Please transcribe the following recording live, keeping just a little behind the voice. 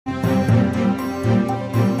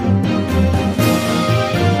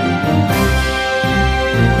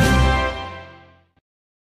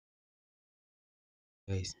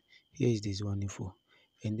here is this one info.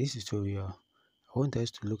 In this tutorial, I want us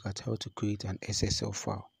to look at how to create an SSL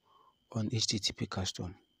file on HTTP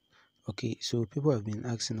custom. Okay, so people have been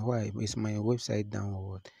asking, why is my website down or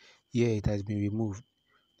what? Yeah, it has been removed.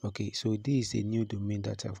 Okay, so this is a new domain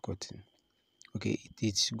that I've gotten. Okay,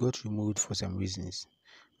 it got removed for some reasons.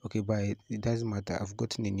 Okay, but it doesn't matter, I've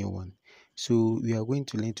gotten a new one. So we are going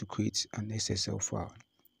to learn to create an SSL file.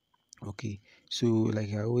 Okay, so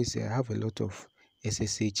like I always say, I have a lot of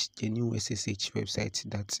SSH, genuine SSH websites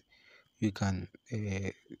that you can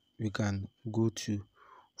go to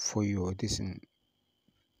for your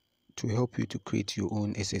to help you to create your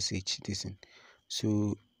own SSH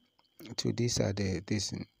So these are the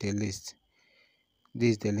list.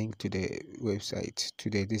 This is the link to the website, to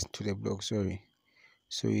the blog, sorry.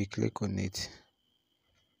 So you click on it,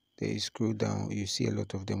 then you scroll down, you see a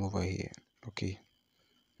lot of them over here. Okay.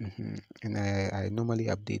 And I normally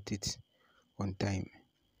update it on time.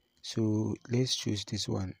 So let's choose this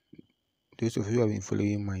one. Those of you who have been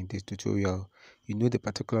following this tutorial, you know the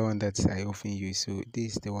particular one that I often use. So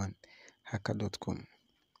this is the one, hacker.com.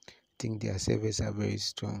 I think their servers are very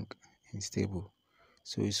strong and stable.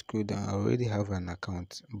 So you scroll down. I already have an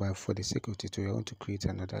account, but for the sake of tutorial, I want to create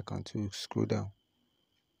another account. So scroll down.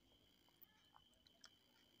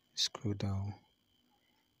 Scroll down.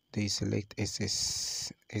 Then you select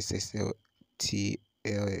SSL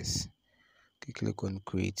TLS. Okay, click on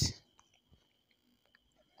create.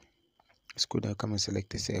 Scroll down, come and select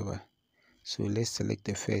the server. So let's select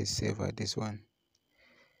the first server, this one.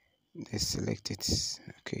 Let's select it.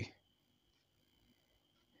 Okay.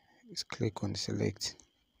 Let's click on select.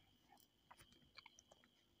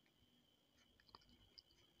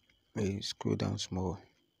 Then you scroll down small.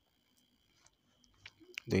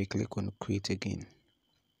 Then you click on create again.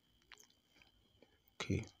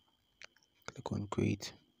 Okay. Click on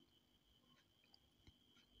create.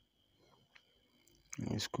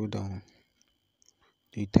 And scroll down.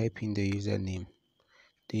 Then you type in the username.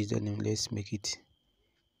 The username, let's make it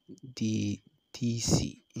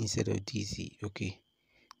DC instead of DC. Okay.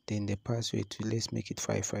 Then the password, let's make it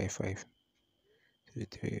 555.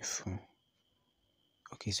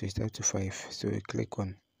 Okay, so it's up to 5. So you click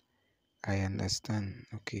on I understand.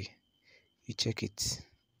 Okay, you check it.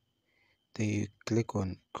 Then you click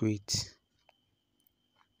on create.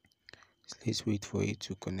 So let's wait for it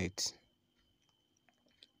to connect.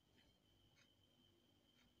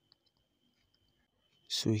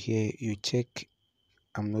 So here you check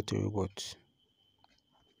I'm not a robot.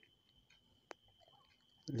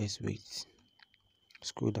 Let's wait.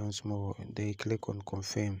 Scroll down small. Then you click on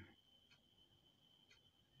confirm.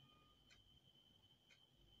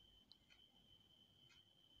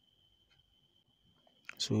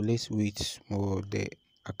 So let's wait more. The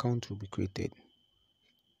account will be created.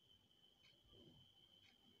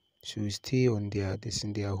 So stay on their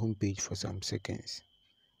homepage for some seconds.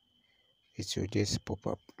 It will just pop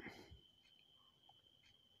up.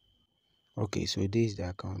 Okay, so this is the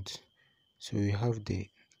account. So you have the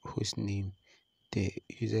host name, the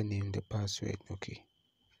username, the password. Okay,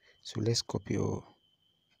 so let's copy all.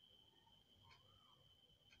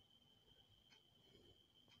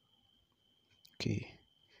 Okay,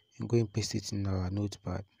 and go and paste it in our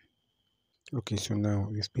notepad. Okay, so now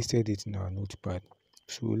we've pasted it in our notepad.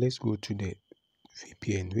 So let's go to the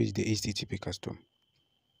VPN, which is the HTTP custom.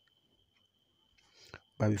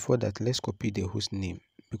 But before that, let's copy the host name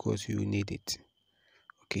because you need it.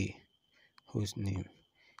 Okay, host name,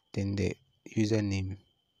 then the username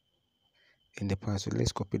and the password.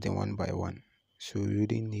 Let's copy them one by one, so you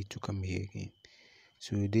didn't need to come here again.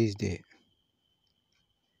 So this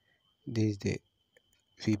is the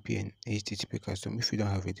VPN HTTP custom. If you don't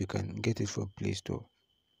have it, you can get it from Play Store.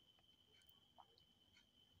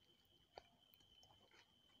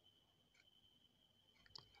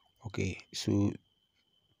 Okay, so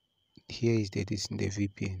here is the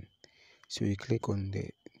VPN. So you click on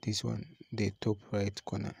this one, the top right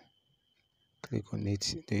corner. Click on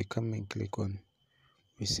it. Then you come and click on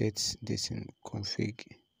reset this in config.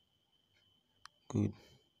 Good.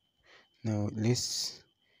 Now let's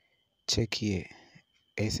check here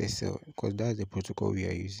SSL because that's the protocol we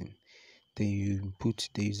are using. Then you put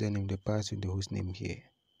the username, the password, the hostname here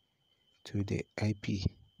to the IP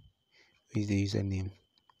with the username.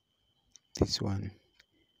 This one.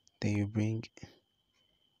 Then you bring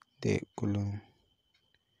the colon.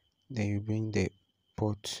 Then you bring the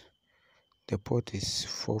port. The port is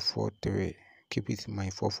 443. Keep it in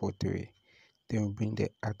mind, 443. Then we bring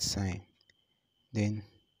the @ sign. Then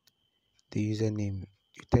the username.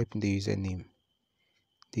 You type in the username.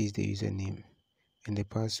 This is the username. And the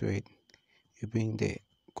password. You bring the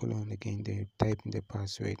colon again. Then you type in the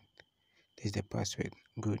password. This is the password.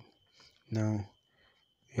 Good. Now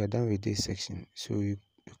you are done with this section. So you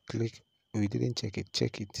click. We didn't check it.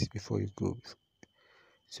 Check it before you go.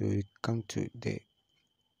 So you come to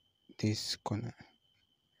this corner,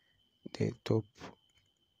 the top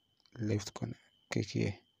left corner. Click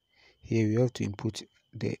here. Here we have to input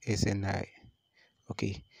the SNI.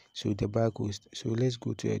 Okay, so the barcode. So let's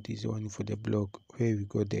go to this one for the blog where we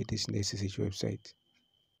got this SSH website.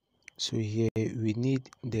 So here we need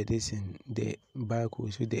the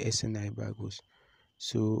barcode, so the SNI barcodes.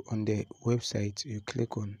 So on the website you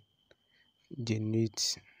click on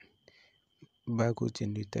generate barcode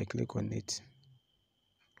generator, click on it.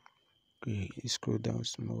 Okay, you scroll down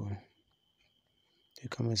small. You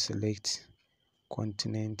come and select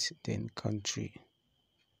continent, then country.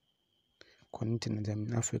 Continent, I'm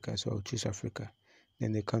in Africa, so I'll choose Africa.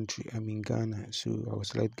 Then the country, I'm in Ghana, so I'll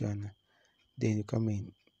select Ghana. Then you come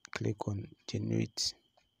and click on generate.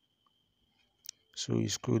 So you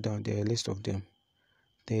scroll down, there are a list of them.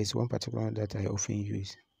 There is one particular one that I often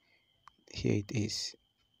use. Here it is.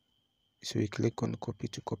 So you click on copy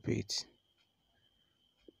to copy it.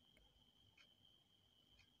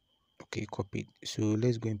 Okay, copied. So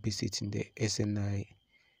let's go and paste it in the SNI,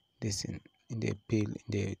 this in the pale, in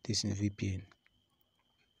the this in VPN.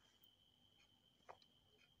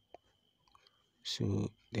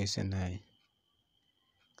 So the SNI,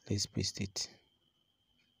 let's paste it.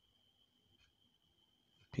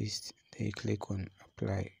 Paste. Then you click on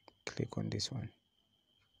apply. Click on this one.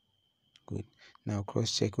 Good. Now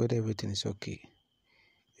cross check whether everything is okay.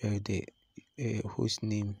 You have the host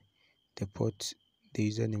name, the port, the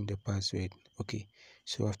username, the password. Okay.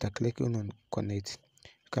 So after clicking on connect,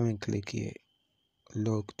 come and click here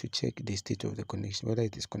log to check the state of the connection, whether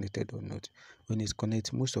it is connected or not. When it's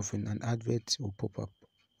connected, most often an advert will pop up.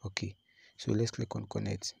 Okay, so let's click on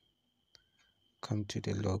connect. Come to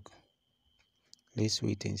the log. Let's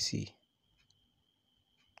wait and see.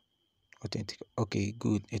 Authentic. Okay,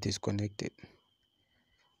 good. It is connected.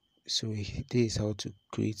 So this is how to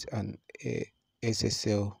create an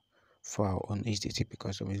SSL file on HTTP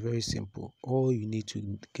custom. It's very simple. All you need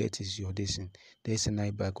to get is your the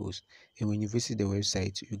SNI barcodes, and when you visit the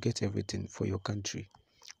website, you get everything for your country.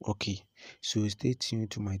 Okay, so stay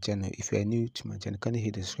tuned to my channel. If you are new to my channel, kindly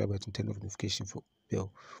hit the subscribe button, turn on notification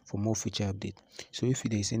bell for more future update. So if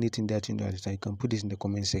there is anything that you don't understand, you can put this in the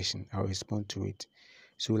comment section. I'll respond to it.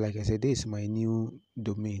 So like I said, this is my new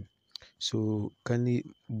domain. So kindly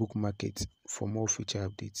bookmark it for more future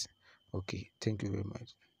updates. Okay, thank you very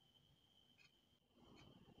much.